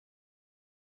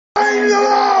Change the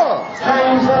law!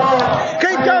 Change the law!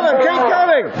 Keep going, keep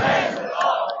going!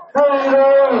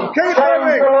 Keep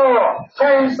moving!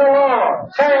 Change the law!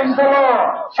 Change the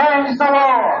law! Change the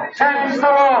law! Change the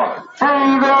law!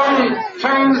 Free the lead!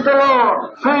 Change the law!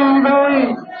 Free the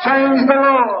lead! Change the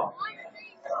law!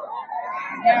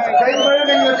 Keep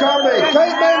moving the combi!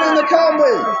 Keep moving the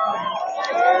combi!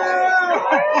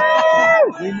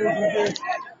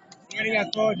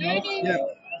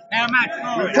 How much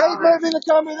more? Keep moving the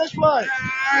combi this way!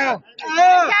 Okay,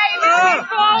 moving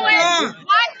forward. 1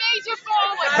 metre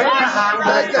forward. Take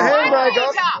the handbrake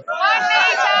off. 1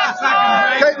 metre.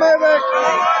 Keep moving!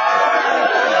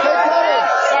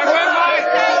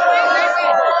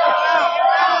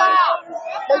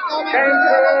 Keep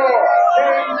going!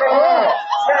 Keep going!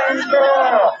 Change the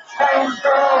law! Change the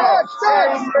law!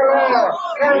 Change the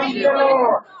law! Change the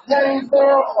law! Change the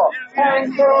law!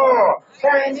 Change the law!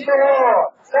 Change the law! Change the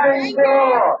law! Change the law! Change the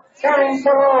law! Change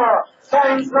the law!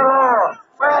 Change the law!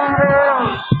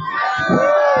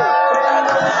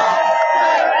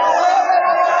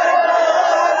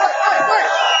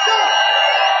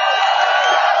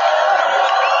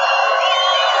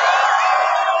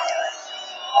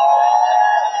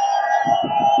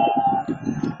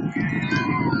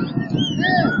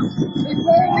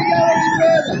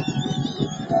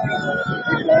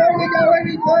 Before we go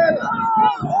any further,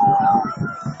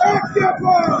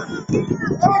 occupy!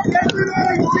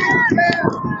 Everybody sit down!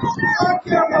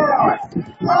 Occupy!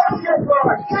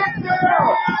 Occupy! Sit down!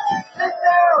 Sit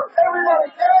down! Everybody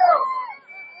down!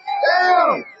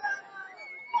 Down!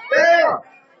 Down!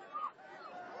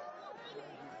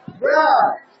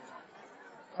 Right.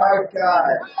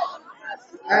 Okay.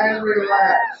 And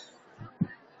relax.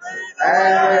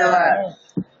 And relax.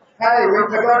 Hey, we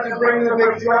forgot to bring the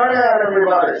big joint out,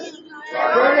 everybody.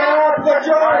 Bring out the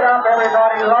joint up,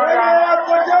 everybody. Bring out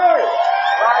the joint.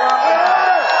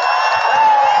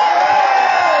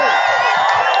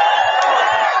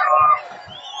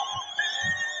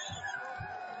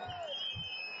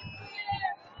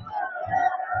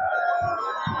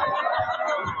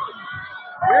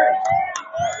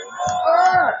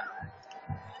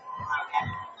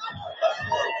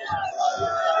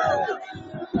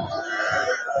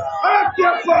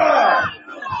 Occupy!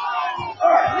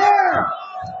 Now!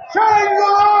 Change the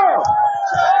law!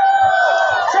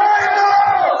 Change the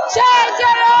law! Change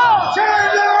it all.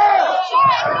 Change the law!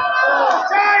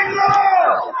 Change the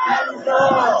law!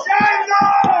 Change the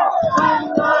law! Change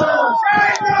the law!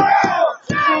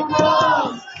 Change the law!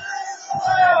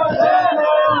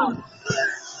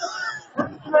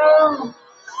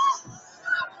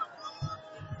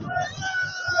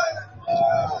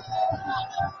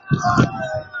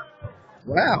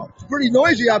 Wow, it's pretty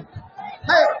noisy up.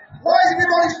 Hey, why is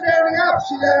everybody standing up?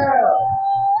 Sit down.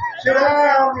 Sit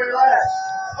down, relax.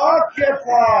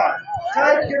 Occupy.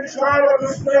 Take control of the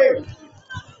speech.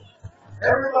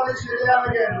 Everybody sit down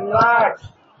again. Relax.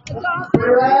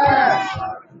 Relax.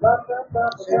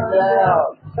 Sit down.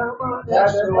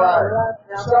 That's the way.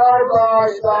 Side by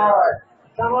side.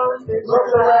 Look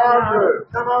around you.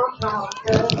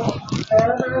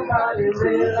 Everybody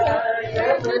relax.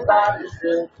 Everybody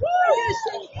sit.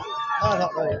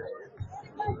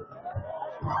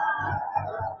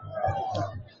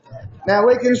 Now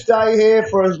we can stay here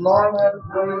for as long as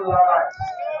we like.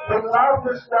 We'd love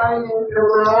to stay here till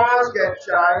the laws get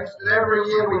changed, and every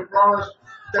year we promise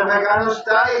that we're going to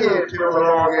stay here till the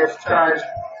law gets changed.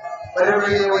 But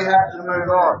every year we have to move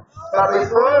on. But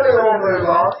before we all move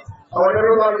on, I want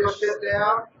everybody to sit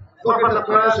down, look at the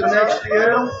person next to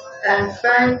you, and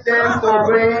thank them for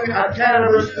being a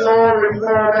cannabis law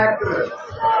reform activist.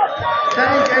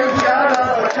 Thank each other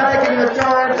for taking the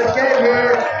time to get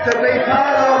here to be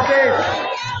part of this.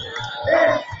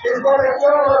 This is what it's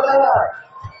all about.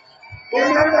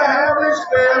 Remember how this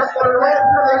feels for the rest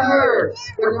of the year.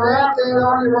 When you're out there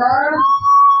on your own,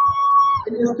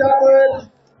 in your suburbs,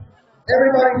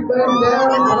 everybody's been down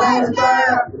in the last day.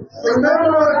 Remember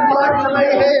what it's like to be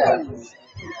here.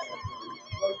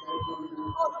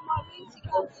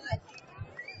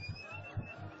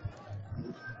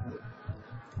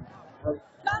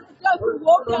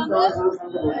 Walk down there. Take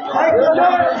the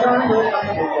joint!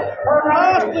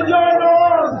 Pass the joint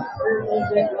on!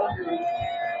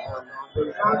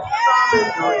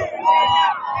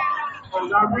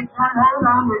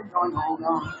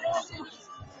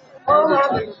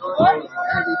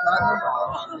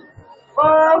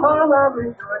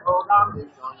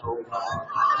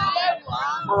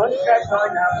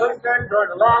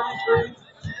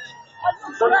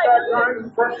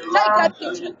 Take that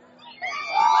picture.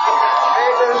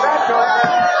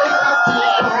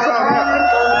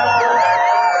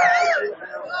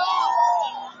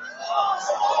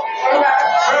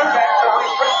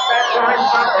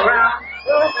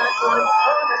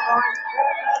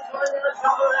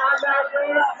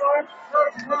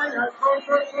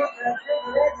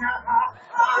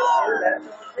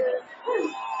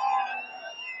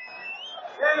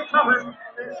 coming.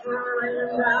 It's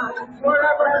raining down.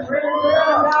 Whatever's raining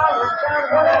down, it's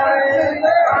raining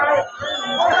down.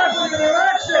 What happened to the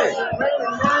election?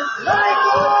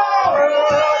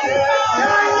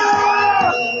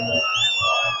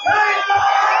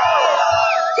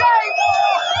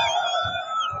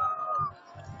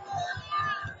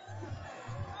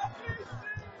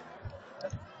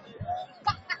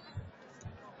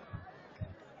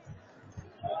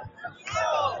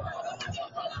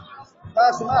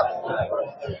 Pass them up.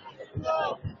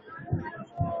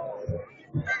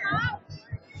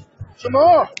 Some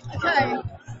more. Okay.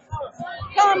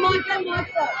 Come on, come on.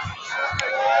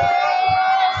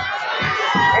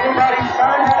 Anybody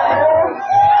starting to move?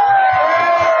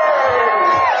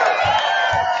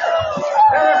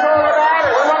 Tell us all about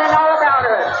it. We want to know about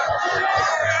it.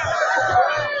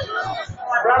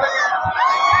 Brother?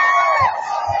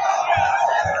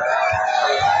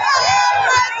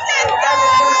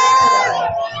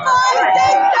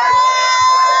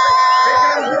 Here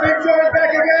comes the big toy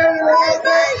back again.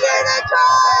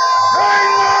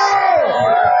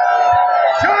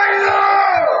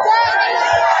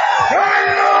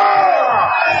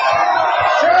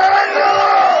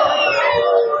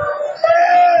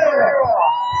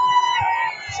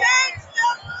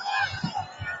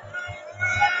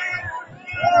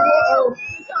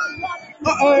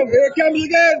 Uh-oh, here it comes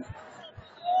again.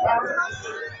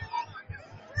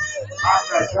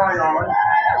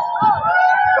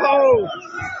 Oh,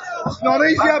 it's not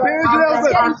easy up here, is it,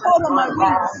 Elvis? Getting cold on my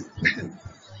wings.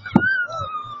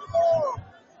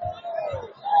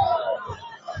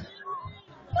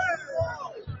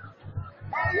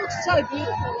 It looks so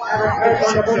beautiful.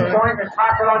 Going to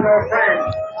top it on their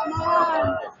friends. Come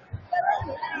on.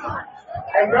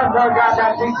 And Gumbo got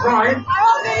that big point.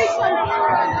 Oh, these ones.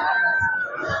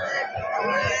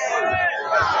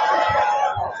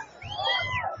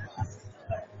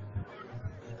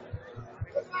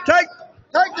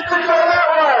 Take the big toy that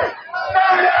way.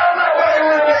 Down that way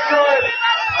with it, good.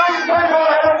 Big people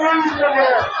have a news from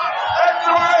here. That's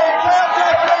the way. That's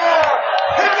it.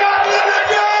 He got it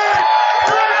again.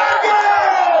 Let's go.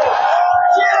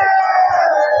 Yeah.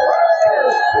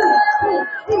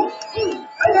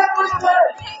 And that was good.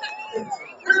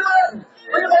 Bring it back.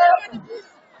 Bring it back.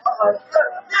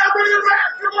 Yeah, bring it back.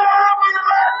 Come on, bring it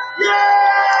back. Yeah.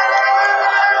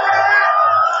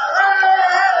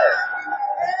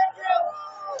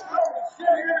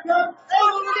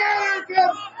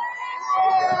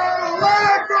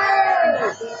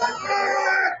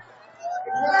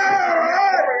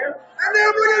 And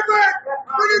then bring it back!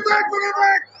 Bring it back! Bring it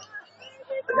back!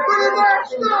 Bring it back!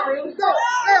 Stop! Stop!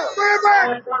 Now, bring it back!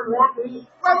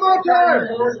 One more time!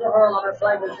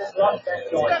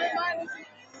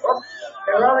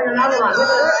 They're rolling another one. Look at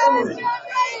that.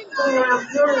 Coming around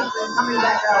furiously and coming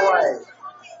back our way.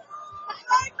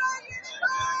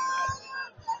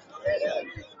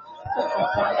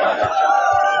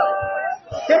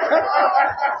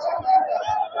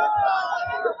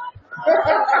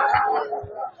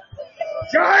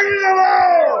 Dynamo!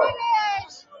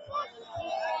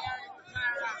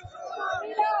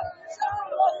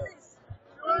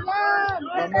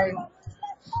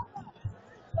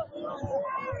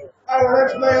 Oh, well,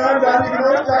 that's me. I'm done. You can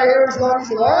all stay here as long as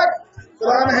you like. But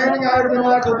I'm handing over to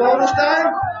Michael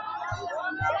Boulderstone.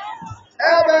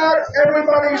 How about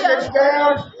everybody sits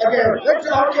down again? Let's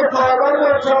occupy one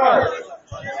more time.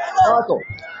 Michael.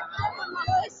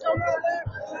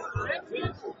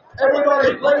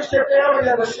 Everybody, please sit down. We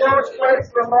have a short space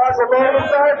for Michael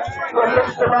Boulderstone from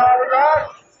Mr. MardiGrass.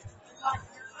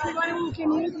 Everybody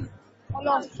can use it. Hold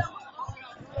on.